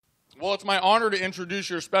Well, it's my honor to introduce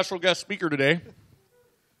your special guest speaker today,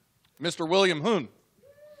 Mr. William Hoon.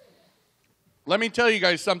 Let me tell you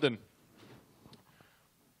guys something.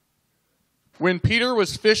 When Peter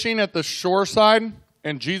was fishing at the shore side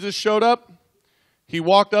and Jesus showed up, he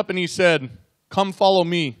walked up and he said, "Come follow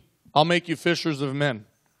me. I'll make you fishers of men."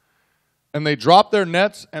 And they dropped their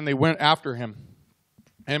nets and they went after him.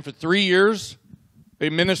 And for 3 years, they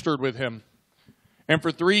ministered with him. And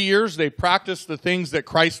for 3 years, they practiced the things that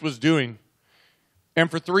Christ was doing. And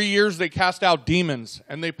for 3 years, they cast out demons.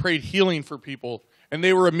 And they prayed healing for people. And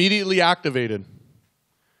they were immediately activated.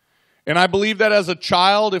 And I believe that as a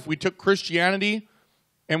child, if we took Christianity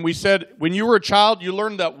and we said, when you were a child, you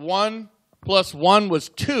learned that 1 + 1 was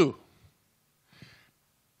 2.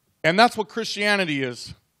 And that's what Christianity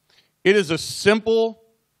is. It is a simple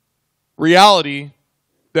reality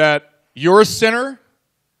that you're a sinner.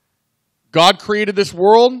 God created this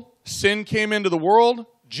world. Sin came into the world.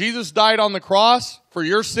 Jesus died on the cross for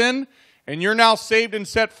your sin. And you're now saved and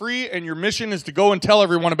set free. And your mission is to go and tell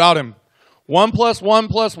everyone about him. 1 + 1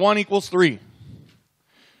 + 1 = 3.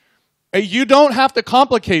 Hey, you don't have to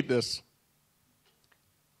complicate this.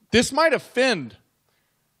 This might offend.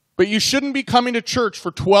 But you shouldn't be coming to church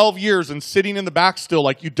for 12 years and sitting in the back still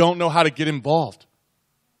like you don't know how to get involved.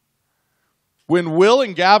 When Will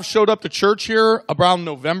and Gav showed up to church here around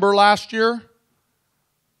November last year,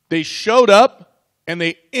 they showed up and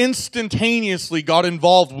they instantaneously got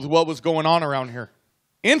involved with what was going on around here.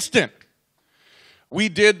 Instant. We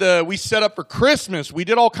set up for Christmas. We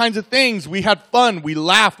did all kinds of things. We had fun. We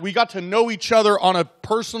laughed. We got to know each other on a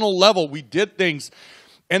personal level. We did things.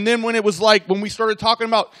 And then when we started talking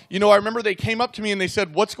about, I remember they came up to me and they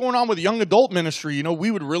said, "What's going on with young adult ministry? We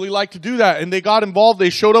would really like to do that." And they got involved. They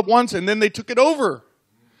showed up once and then they took it over.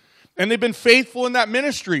 And they've been faithful in that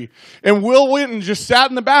ministry. And Will went and just sat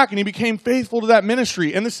in the back and he became faithful to that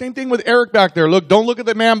ministry. And the same thing with Eric back there. Look, don't look at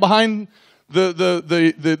the man behind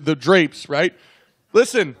the drapes, right?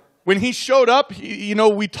 Listen, when he showed up,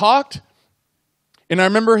 we talked. And I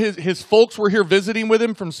remember his folks were here visiting with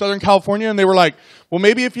him from Southern California, and they were like, "Well,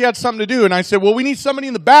 maybe if he had something to do." And I said, "Well, we need somebody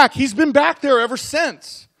in the back." He's been back there ever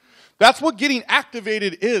since. That's what getting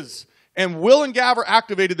activated is. And Will and Gav are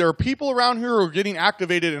activated. There are people around here who are getting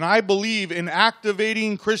activated, and I believe in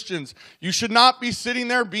activating Christians. You should not be sitting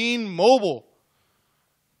there being mobile.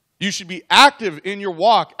 You should be active in your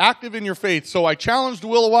walk, active in your faith. So I challenged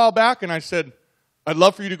Will a while back, and I said, "I'd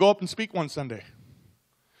love for you to go up and speak one Sunday."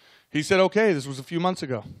 He said, "Okay." This was a few months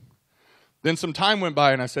ago. Then some time went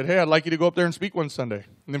by and I said, "Hey, I'd like you to go up there and speak one Sunday."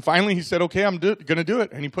 And then finally he said, "Okay, I'm going to do it."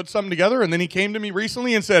 And he put something together and then he came to me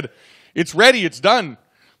recently and said, "It's ready, it's done."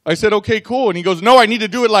 I said, "Okay, cool." And he goes, "No, I need to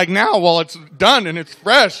do it like now while it's done and it's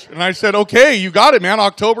fresh." And I said, "Okay, you got it, man,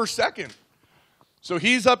 October 2nd. So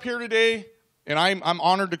he's up here today and I'm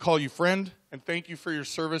honored to call you friend and thank you for your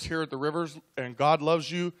service here at the Rivers. And God loves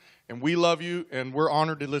you and we love you and we're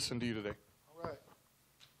honored to listen to you today.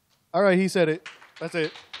 All right, he said it. That's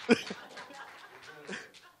it.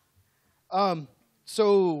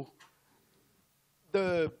 So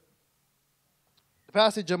the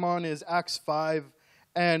passage I'm on is Acts 5,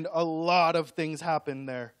 and a lot of things happen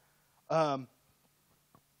there. Does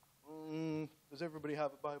everybody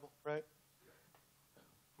have a Bible, right?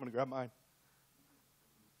 I'm going to grab mine.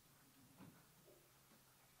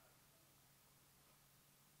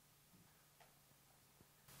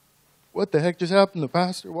 What the heck just happened? The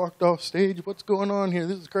pastor walked off stage. What's going on here?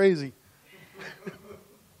 This is crazy.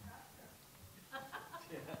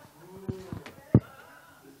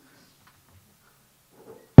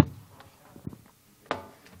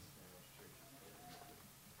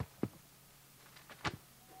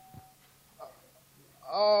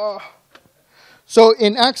 So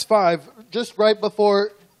in Acts 5, just right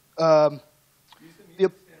before the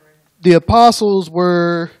apostles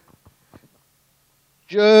were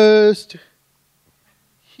just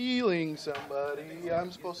healing somebody.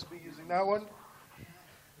 I'm supposed to be using that one.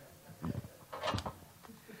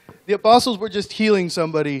 The apostles were just healing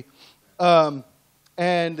somebody. And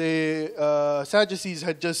the Sadducees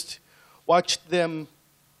had just watched them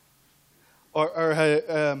or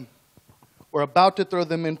were about to throw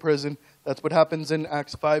them in prison. That's what happens in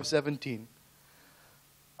Acts 5:17.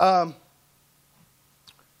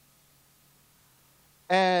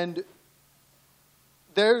 And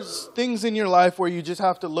there's things in your life where you just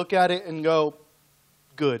have to look at it and go,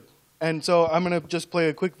 good. And so I'm going to just play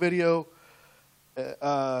a quick video.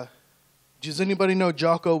 Does anybody know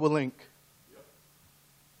Jocko Willink? Yep.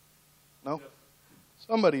 No? Yep.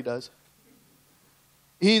 Somebody does.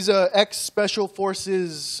 He's a ex-Special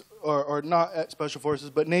Forces, or not ex-Special Forces,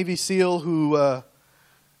 but Navy SEAL who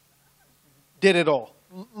did it all.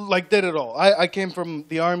 did it all. I came from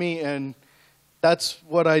the Army, and that's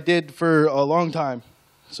what I did for a long time.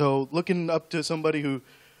 So looking up to somebody who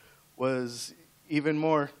was even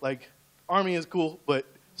more like, Army is cool, but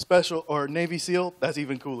Special or Navy SEAL, that's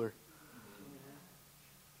even cooler.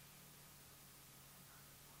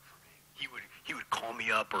 He would call me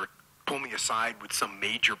up or pull me aside with some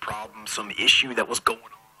major problem, some issue that was going on.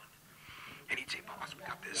 And he'd say, boss, we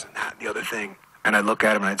got this and that and the other thing. And I'd look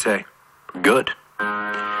at him and I'd say, good.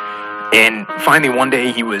 And finally one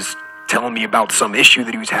day he was telling me about some issue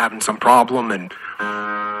that he was having, some problem, and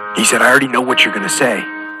he said, I already know what you're going to say.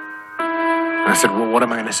 And I said, well, what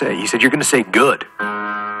am I going to say? He said, you're going to say good.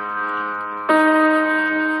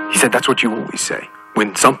 He said, that's what you always say.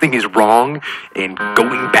 When something is wrong and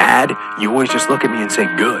going bad, you always just look at me and say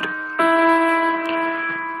good.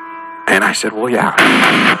 And I said, well, yeah.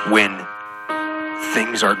 When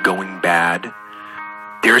things are going bad,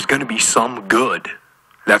 there's going to be some good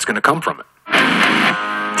that's going to come from it.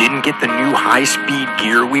 Didn't get the new high-speed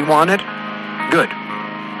gear we wanted? Good.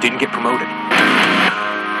 Didn't get promoted?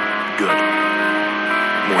 Good.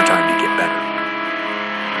 More time to get better.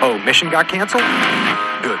 Oh, mission got canceled?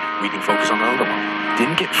 Good. We can focus on the other one.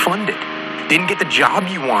 Didn't get funded. Didn't get the job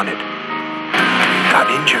you wanted. Got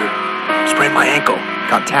injured. Sprained my ankle.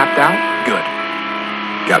 Got tapped out? Good.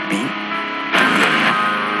 Got beat? Good.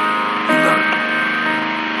 You learned.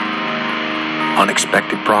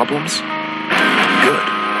 Unexpected problems? Good.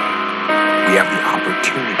 We have the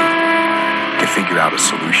opportunity to figure out a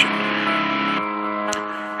solution.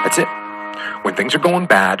 That's it. When things are going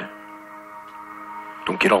bad,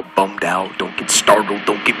 don't get all bummed out, don't get startled,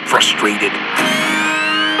 don't get frustrated.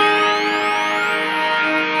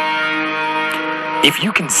 If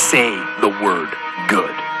you can say the word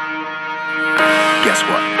good, guess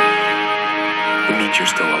what? It means you're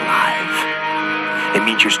still alive. It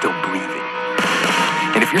means you're still breathing.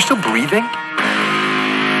 And if you're still breathing,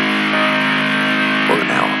 well,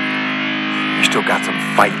 now, you still got some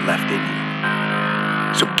fight left in you.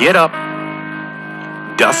 So get up,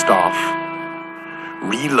 dust off,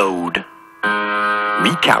 reload,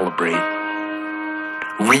 recalibrate,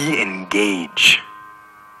 re-engage,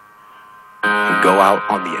 and go out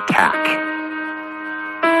on the attack.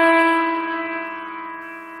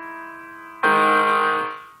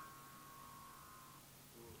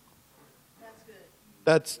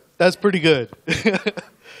 That's pretty good.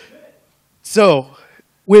 So,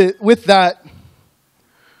 with that,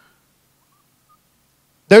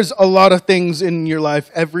 there's a lot of things in your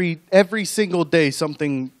life every single day.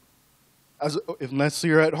 Something, unless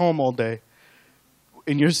you're at home all day,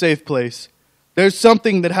 in your safe place, there's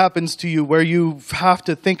something that happens to you where you have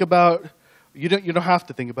to think about. You don't have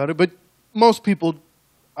to think about it, but most people,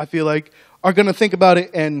 I feel like, are going to think about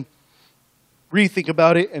it and rethink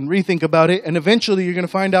about it and rethink about it, and eventually you're going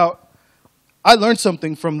to find out, I learned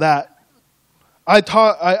something from that. I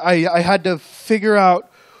had to figure out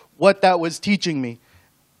what that was teaching me.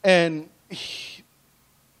 And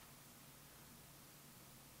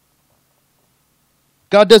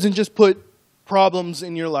God doesn't just put problems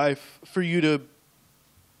in your life for you to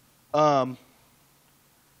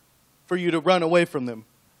run away from them.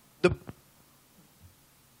 The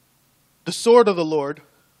sword of the Lord,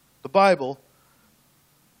 the Bible,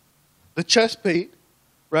 the chest plate,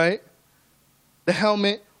 right? The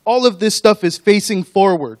helmet, all of this stuff is facing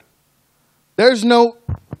forward. There's no,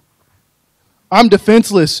 I'm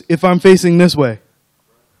defenseless if I'm facing this way.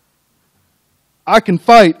 I can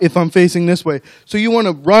fight if I'm facing this way. So you want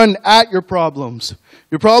to run at your problems.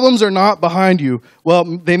 Your problems are not behind you. Well,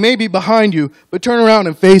 they may be behind you, but turn around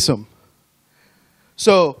and face them.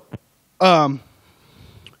 So,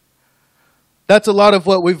 that's a lot of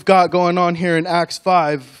what we've got going on here in Acts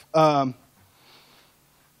 5.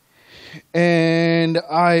 And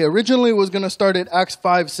I originally was going to start at Acts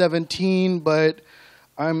 5:17, but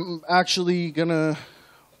I'm actually going to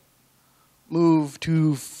move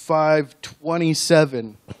to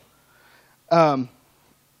 5:27. And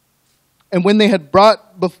when they had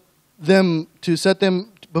brought them to set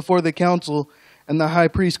them before the council, and the high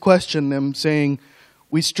priest questioned them, saying,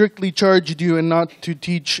 "We strictly charged you and not to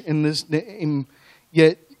teach in this name,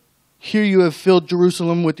 yet here you have filled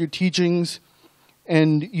Jerusalem with your teachings,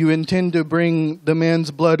 and you intend to bring the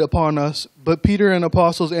man's blood upon us." But Peter and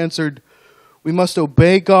apostles answered, "We must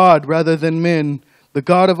obey God rather than men. The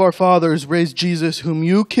God of our fathers raised Jesus, whom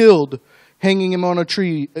you killed, hanging him on a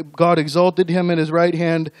tree. God exalted him at his right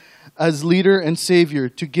hand as leader and savior,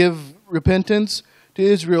 to give repentance to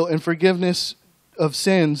Israel and forgiveness of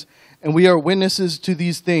sins. And we are witnesses to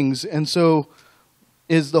these things. And so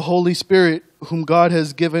is the Holy Spirit, whom God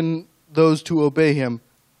has given those to obey him."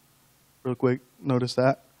 Real quick. Notice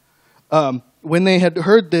that. When they had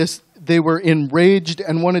heard this, they were enraged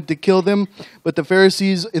and wanted to kill them. But the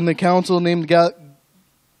Pharisees in the council named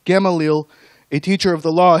Gamaliel, a teacher of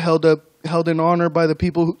the law, held in honor by the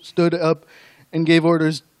people, who stood up and gave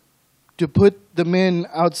orders to put the men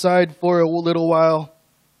outside for a little while.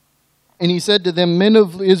 And he said to them, "Men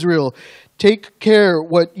of Israel, take care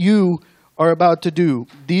what you are about to do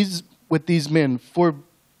with these men. For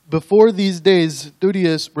before these days,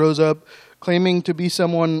 Theudas rose up, claiming to be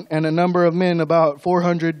someone, and a number of men, about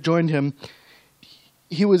 400, joined him.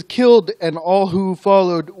 He was killed, and all who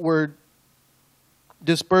followed were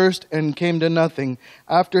dispersed and came to nothing.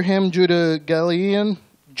 After him, Judas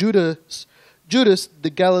the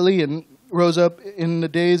Galilean rose up in the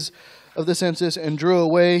days of the census and drew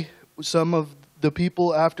away some of the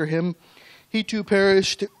people after him. He too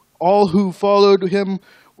perished. All who followed him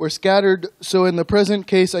were scattered. So in the present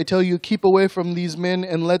case, I tell you, keep away from these men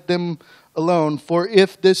and let them alone. For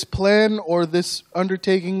if this plan or this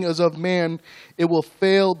undertaking is of man, it will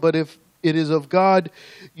fail. But if it is of God,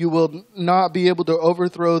 you will not be able to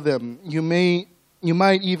overthrow them. You might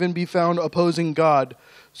even be found opposing God."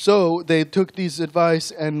 So they took these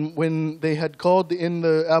advice, and when they had called in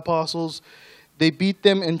the apostles, they beat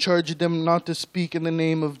them and charged them not to speak in the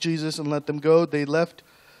name of Jesus and let them go. They left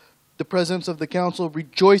the presence of the council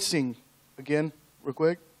rejoicing. Again, real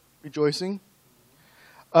quick, rejoicing.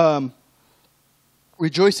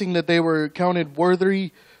 Rejoicing that they were counted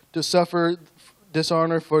worthy to suffer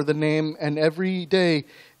dishonor for the name. And every day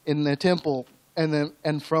in the temple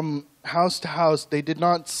and from house to house, they did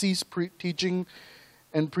not cease teaching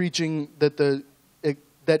and preaching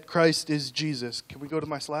that Christ is Jesus. Can we go to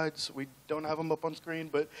my slides? We don't have them up on screen,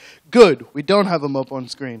 but good. We don't have them up on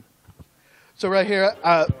screen. So right here,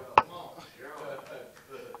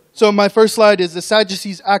 so my first slide is the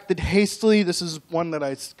Sadducees acted hastily. This is one that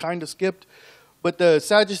I kind of skipped. But the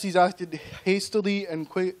Sadducees acted hastily and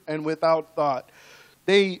quick and without thought.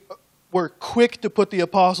 They were quick to put the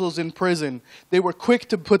apostles in prison. They were quick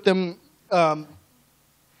to put them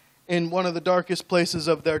in one of the darkest places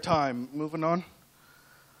of their time. Moving on.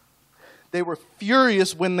 They were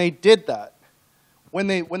furious when they did that. When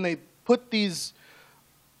they put these,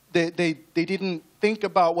 they didn't think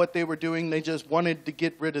about what they were doing. They just wanted to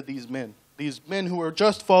get rid of these men who are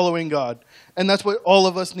just following God. And that's what all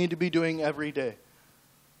of us need to be doing every day.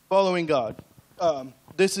 Following God.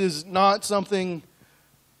 This is not something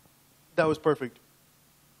that was perfect.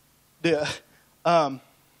 Yeah.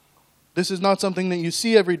 This is not something that you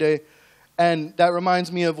see every day. And that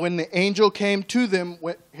reminds me of when the angel came to them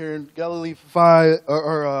here in Galilee 5,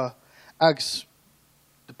 or Acts,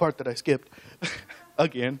 the part that I skipped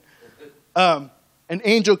again. An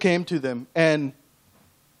angel came to them. And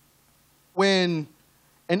when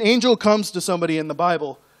an angel comes to somebody in the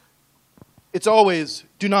Bible, it's always,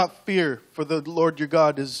 do not fear, for the Lord your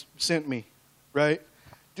God has sent me, right?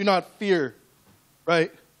 Do not fear,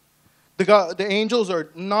 right? The angels are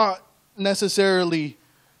not necessarily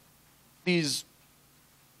these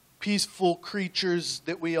peaceful creatures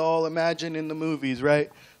that we all imagine in the movies,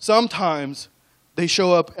 right? Sometimes they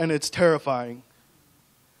show up and it's terrifying.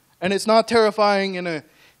 And it's not terrifying in a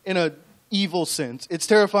evil sense. It's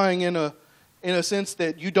terrifying in a sense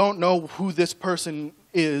that you don't know who this person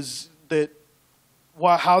is,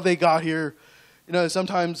 how they got here. You know,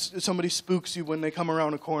 sometimes somebody spooks you when they come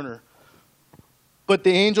around a corner. But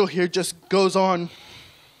the angel here just goes on.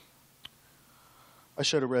 I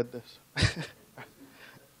should have read this.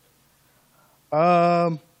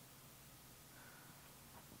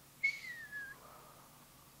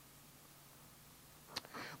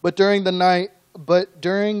 But during the night,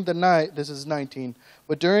 this is 19.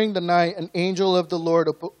 But during the night, an angel of the Lord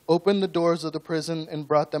opened the doors of the prison and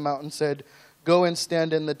brought them out and said, "Go and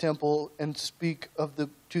stand in the temple and speak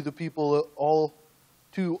to the people all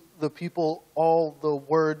the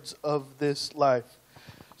words of this life."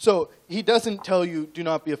 So he doesn't tell you, do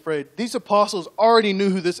not be afraid. These apostles already knew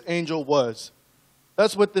who this angel was.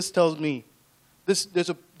 That's what this tells me.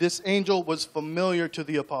 This angel was familiar to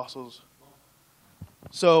the apostles.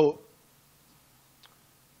 So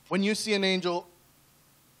when you see an angel,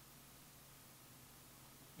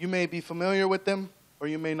 you may be familiar with them or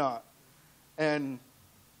you may not. And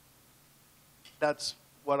that's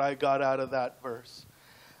what I got out of that verse.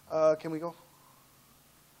 Can we go?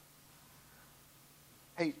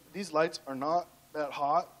 Hey, these lights are not that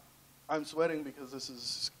hot. I'm sweating because this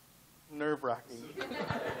is nerve-wracking. You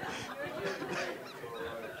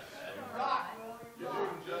are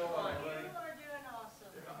doing awesome.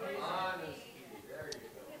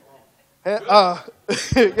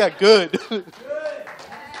 Yeah, good.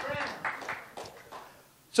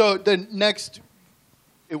 So the next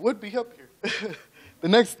It would be up here. The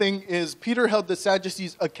next thing is Peter held the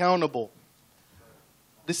Sadducees accountable.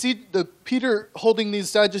 The Peter holding these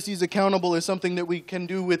Sadducees accountable is something that we can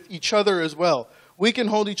do with each other as well. We can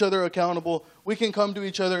hold each other accountable. We can come to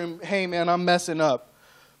each other and, hey man, I'm messing up.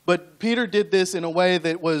 But Peter did this in a way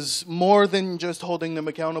that was more than just holding them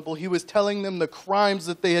accountable. He was telling them the crimes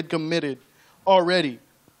that they had committed already.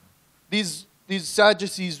 These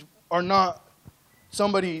Sadducees are not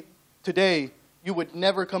somebody today. You would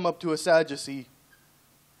never come up to a Sadducee.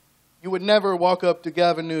 You would never walk up to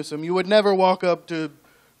Gavin Newsom. You would never walk up to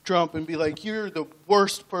Trump and be like, you're the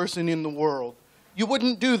worst person in the world. You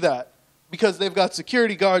wouldn't do that because they've got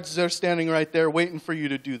security guards that are standing right there waiting for you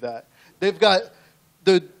to do that. They've got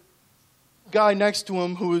the guy next to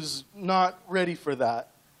him who is not ready for that.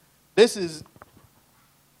 This is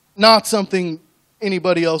not something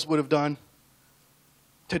anybody else would have done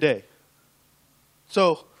today.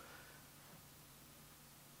 So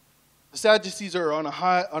the Sadducees are on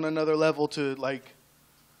another level to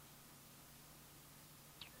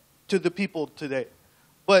the people today.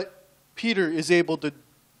 But Peter is able to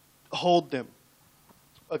hold them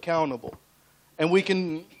accountable. And we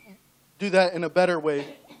can do that in a better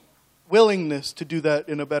way. Willingness to do that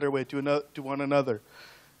in a better way to one another.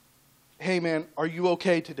 Hey man, are you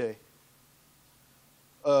okay today?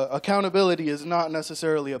 Accountability is not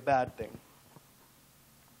necessarily a bad thing.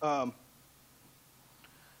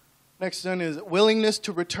 Next one is willingness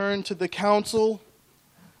to return to the council.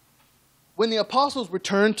 When the apostles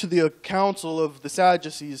returned to the council of the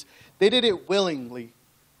Sadducees, they did it willingly.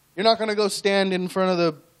 You're not going to go stand in front of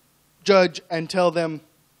the judge and tell them,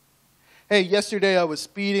 hey, yesterday I was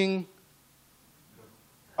speeding.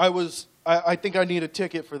 I think I need a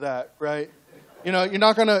ticket for that, right? You know, you're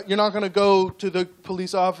not gonna go to the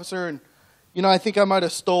police officer and, I think I might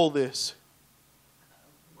have stole this.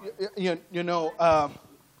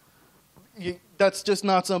 That's just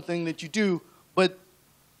not something that you do. But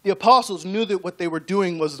the apostles knew that what they were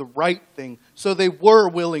doing was the right thing, so they were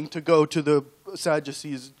willing to go to the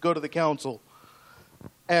Sadducees, go to the council,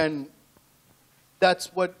 and that's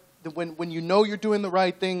what when you know you're doing the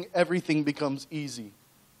right thing, everything becomes easy.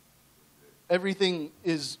 Everything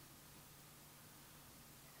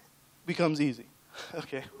becomes easy.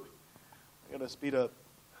 Okay, I gotta speed up.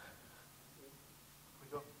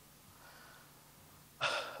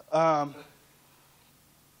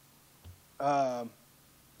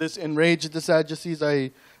 This enraged the Sadducees.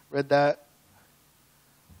 I read that.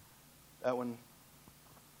 That one.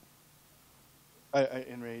 I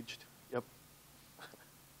enraged. Yep.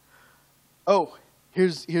 Oh,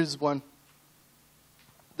 here's one.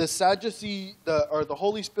 The Sadducee, the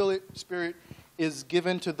Holy Spirit is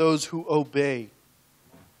given to those who obey.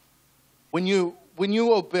 When you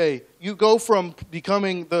obey, you go from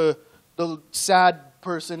becoming the sad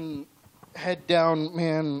person, head down,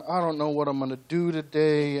 man, I don't know what I'm going to do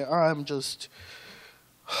today. I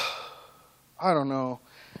don't know.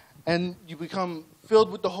 And you become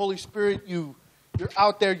filled with the Holy Spirit. You're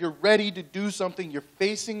out there, you're ready to do something. You're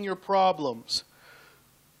facing your problems.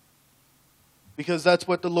 Because that's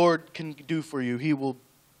what the Lord can do for you. He will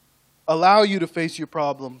allow you to face your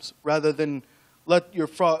problems rather than let your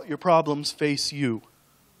problems face you.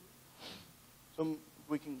 So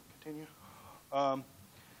we can continue.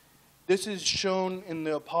 This is shown in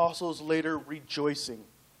the apostles later rejoicing.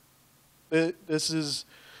 This is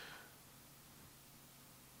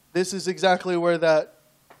exactly where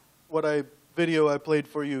video I played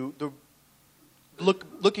for you.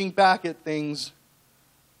 Looking back at things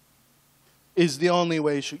is the only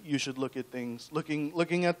way you should look at things.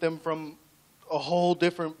 Looking at them from a whole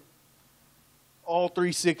different, all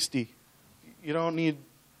 360. You don't need,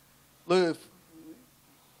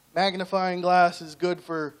 magnifying glass is good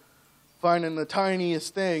for finding the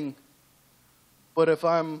tiniest thing, but if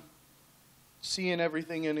I'm seeing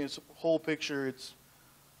everything in its whole picture, it's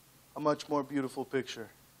a much more beautiful picture.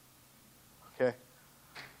 Okay.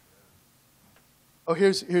 Oh,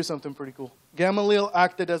 here's something pretty cool. Gamaliel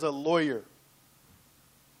acted as a lawyer.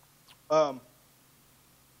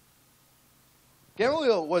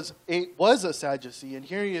 Gamaliel was a Sadducee, and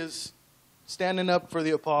here he is standing up for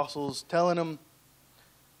the apostles, telling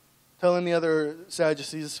the other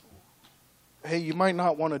Sadducees, hey, you might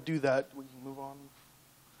not want to do that. We can move on.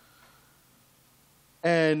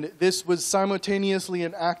 And this was simultaneously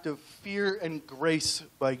an act of fear and grace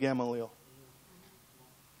by Gamaliel.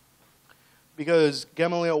 Because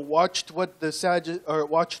Gamaliel watched what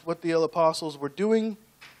the apostles were doing,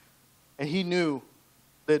 and he knew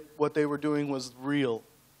that what they were doing was real.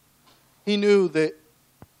 He knew that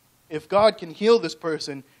if God can heal this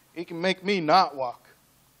person, He can make me not walk.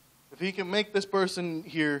 If he can make this person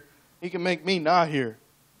here, he can make me not here,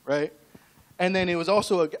 right? And then it was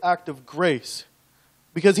also an act of grace,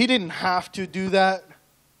 because he didn't have to do that.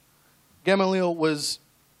 Gamaliel was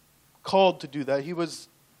called to do that. He was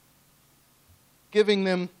giving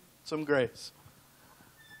them some grace.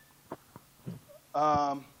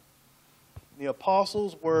 The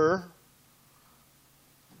apostles were...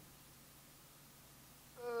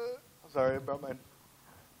 sorry about my...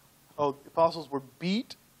 Oh, the apostles were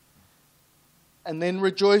beat, and then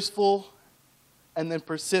rejoiceful, and then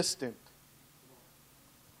persistent.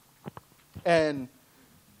 And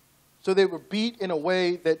so they were beat in a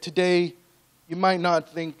way that today you might not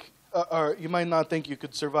think, you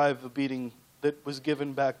could survive a beating that was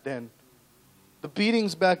given back then. The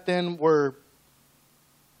beatings back then were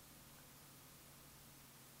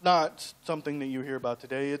not something that you hear about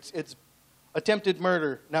today. It's attempted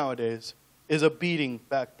murder nowadays is a beating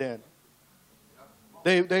back then.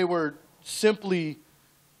 They were simply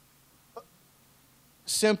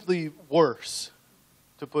worse,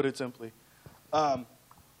 to put it simply. And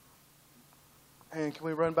can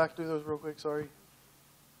we run back through those real quick? Sorry.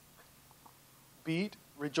 Beat,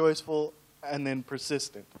 rejoiceful, and then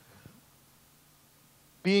persistent.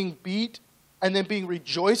 Being beat, and then being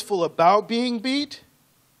rejoiceful about being beat.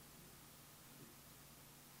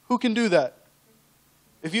 Who can do that?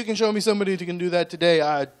 If you can show me somebody who can do that today,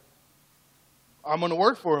 I'm going to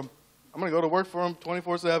work for them. I'm going to go to work for them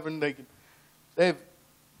 24/7.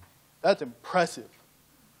 That's impressive.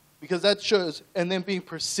 Because that shows, and then being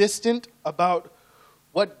persistent about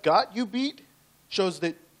what got you beat shows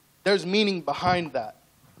that there's meaning behind that.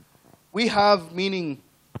 We have meaning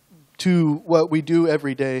to what we do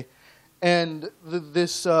every day. And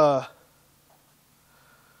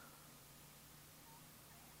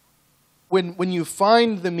when you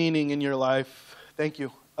find the meaning in your life, thank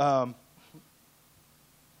you.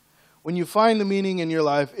 When you find the meaning in your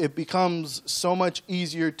life, it becomes so much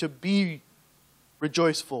easier to be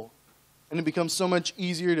rejoiceful. And it becomes so much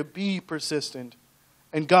easier to be persistent.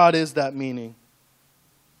 And God is that meaning.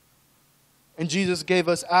 And Jesus gave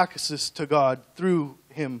us access to God through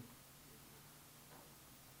him.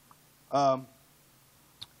 I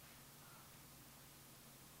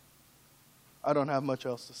don't have much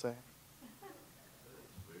else to say.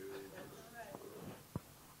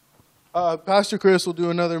 Pastor Chris will do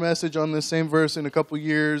another message on this same verse in a couple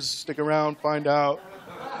years. Stick around, find out.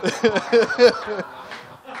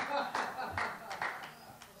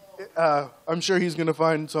 I'm sure he's going to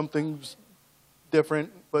find something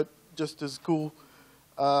different, but just as cool.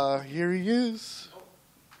 Here he is.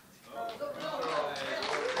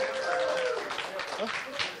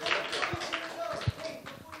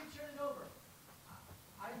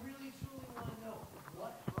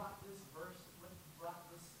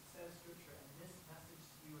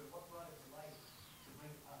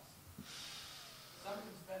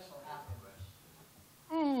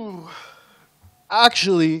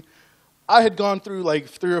 Actually, I had gone through like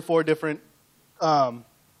 3 or 4 different.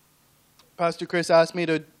 Pastor Chris asked me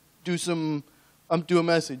to do do a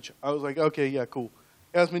message. I was like, okay, yeah, cool.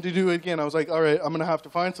 He asked me to do it again. I was like, all right, I'm gonna have to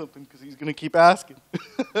find something because he's gonna keep asking.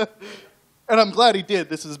 And I'm glad he did.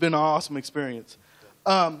 This has been an awesome experience.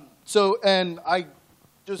 And I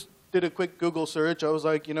just did a quick Google search. I was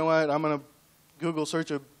like, you know what? I'm gonna Google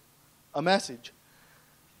search a message.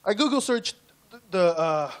 I Google searched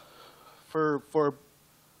for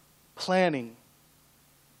planning.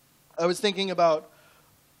 I was thinking about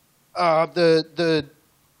the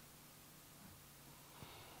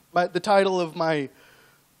title of my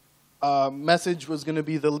message was going to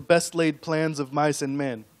be the best laid plans of mice and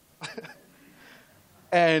men.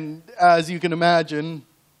 And as you can imagine,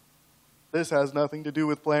 this has nothing to do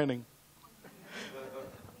with planning.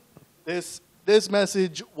 This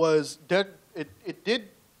message was it did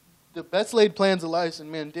the best laid plans of mice and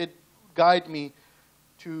men did guide me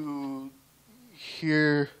to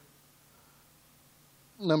hear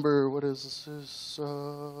what is this?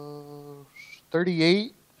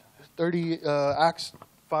 38, Acts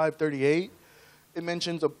 5:38. It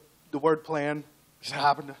mentions the word plan. Just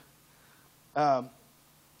happened.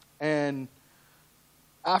 And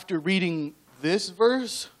after reading this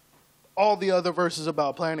verse, all the other verses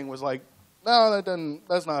about planning was like, no,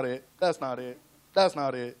 that's not it. That's not it. That's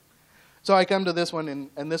not it. So I come to this one,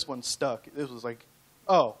 and this one stuck. This was like,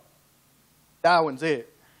 oh, that one's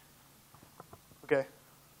it. Okay.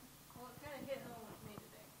 Well, it kind of hit home with me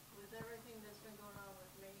today. With everything that's been going on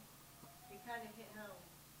with me, it kind of hit home.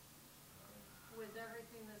 With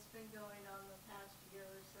everything that's been going on the past year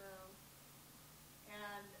or so.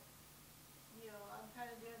 And, I'm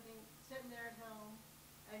kind of doing things, sitting there at home,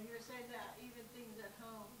 and you were saying that, even things at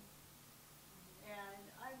home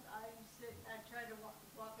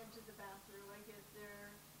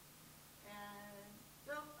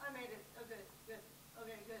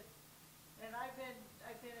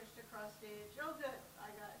finished a cross stitch. Oh, good.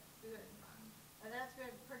 I got it. Good. And that's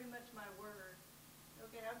been pretty much my word.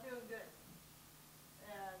 Okay, I'm doing good.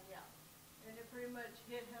 And yeah, and it pretty much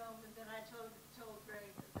hit home. And then I told Greg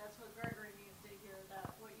that's what Gregory needs to hear.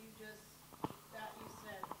 That what you just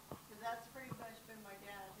said, because that's pretty much been my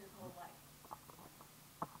dad his whole life.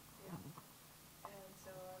 Yeah. And so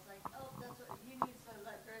I was like, oh, that's what he needs to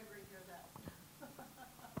let Gregory hear that.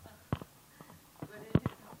 But it hit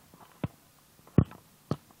home.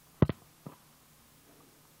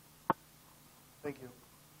 Thank you.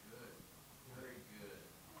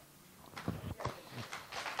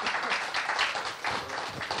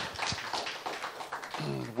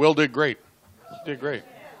 Will did great. Did great.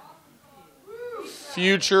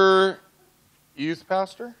 Future youth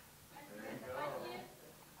pastor?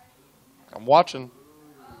 I'm watching.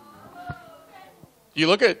 Do you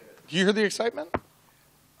hear the excitement?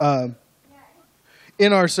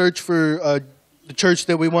 In our search for the church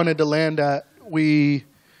that we wanted to land at, we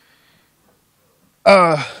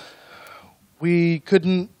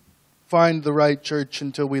couldn't find the right church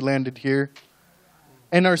until we landed here.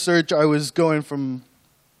 In our search, I was going from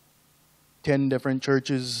 10 different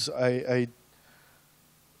churches.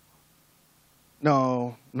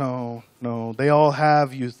 No. They all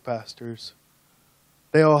have youth pastors.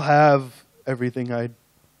 They all have everything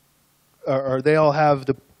or they all have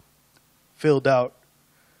the filled out.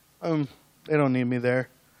 They don't need me there.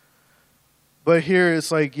 But here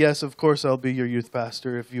it's like, yes, of course I'll be your youth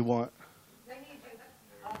pastor if you want.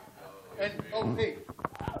 And hey,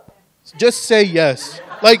 just say yes.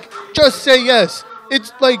 Like, just say yes.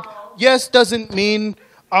 It's like, yes doesn't mean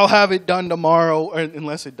I'll have it done tomorrow,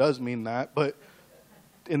 unless it does mean that. But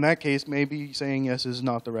in that case, maybe saying yes is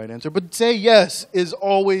not the right answer. But say yes is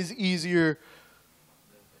always easier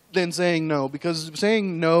than saying no, because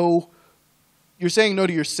saying no, you're saying no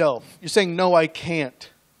to yourself. You're saying, no, I can't.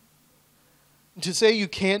 To say you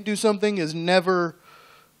can't do something is never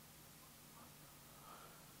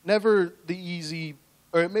the easy,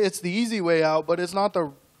 or it's the easy way out, but it's not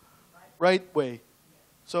the right way.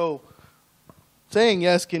 So saying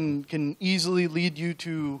yes can easily lead you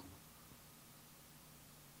to,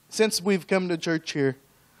 since we've come to church here,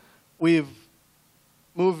 we've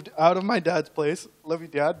moved out of my dad's place. Love you,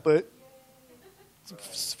 Dad, but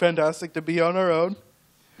it's fantastic to be on our own.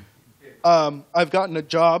 I've gotten a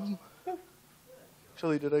job.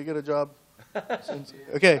 Actually, did I get a job?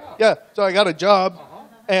 Okay, yeah. So I got a job,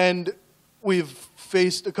 and we've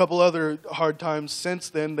faced a couple other hard times since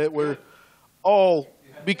then that were all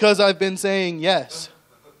because I've been saying yes.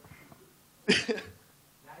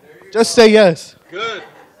 Just say yes. Good.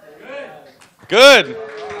 Good.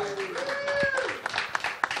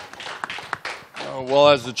 Well,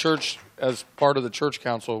 as the church, as part of the church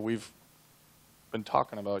council, we've been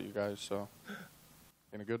talking about you guys, so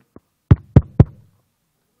ain't it good?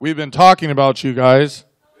 We've been talking about you guys.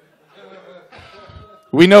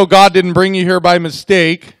 We know God didn't bring you here by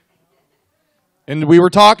mistake. And we were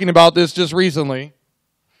talking about this just recently.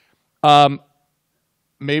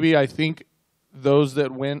 Maybe I think those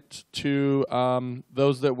that went to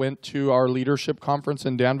our leadership conference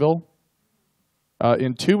in Danville,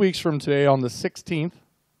 in 2 weeks from today on the 16th,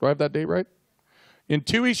 do I have that date right? In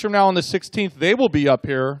 2 weeks from now on the 16th, they will be up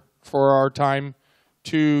here for our time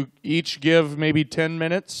to each give maybe 10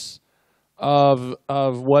 minutes of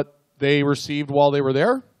what they received while they were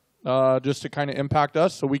there, just to kind of impact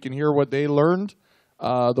us so we can hear what they learned,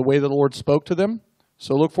 the way the Lord spoke to them.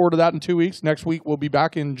 So look forward to that in 2 weeks. Next week we'll be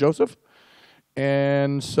back in Joseph.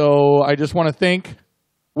 And so I just want to thank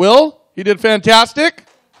Will. He did fantastic.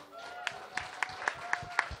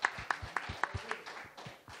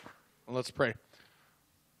 Let's pray.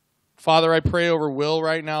 Father, I pray over Will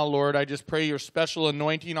right now, Lord. I just pray your special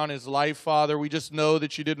anointing on his life, Father. We just know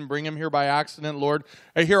that you didn't bring him here by accident, Lord.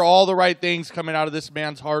 I hear all the right things coming out of this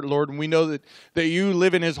man's heart, Lord, and we know that you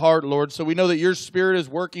live in his heart, Lord. So we know that your Spirit is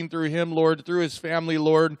working through him, Lord, through his family,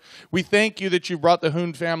 Lord. We thank you that you brought the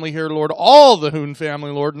Hoon family here, Lord, all the Hoon family,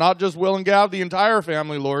 Lord, not just Will and Gav, the entire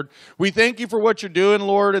family, Lord. We thank you for what you're doing,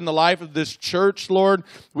 Lord, in the life of this church, Lord.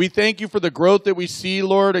 We thank you for the growth that we see,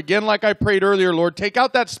 Lord. Again, like I prayed earlier, Lord, take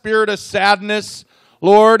out that spirit of sadness,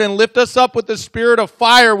 Lord, and lift us up with the spirit of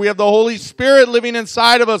fire. We have the Holy Spirit living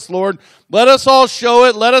inside of us, Lord. Let us all show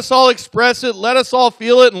it. Let us all express it. Let us all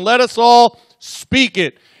feel it. And let us all speak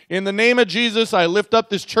it. In the name of Jesus, I lift up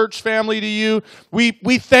this church family to you. We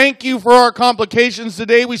thank you for our complications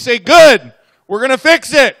today. We say, good. We're going to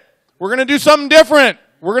fix it. We're going to do something different.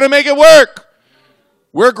 We're going to make it work.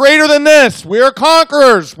 We're greater than this. We are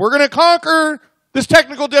conquerors. We're going to conquer this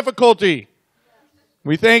technical difficulty.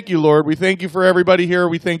 We thank you, Lord. We thank you for everybody here.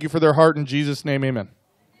 We thank you for their heart. In Jesus' name, amen.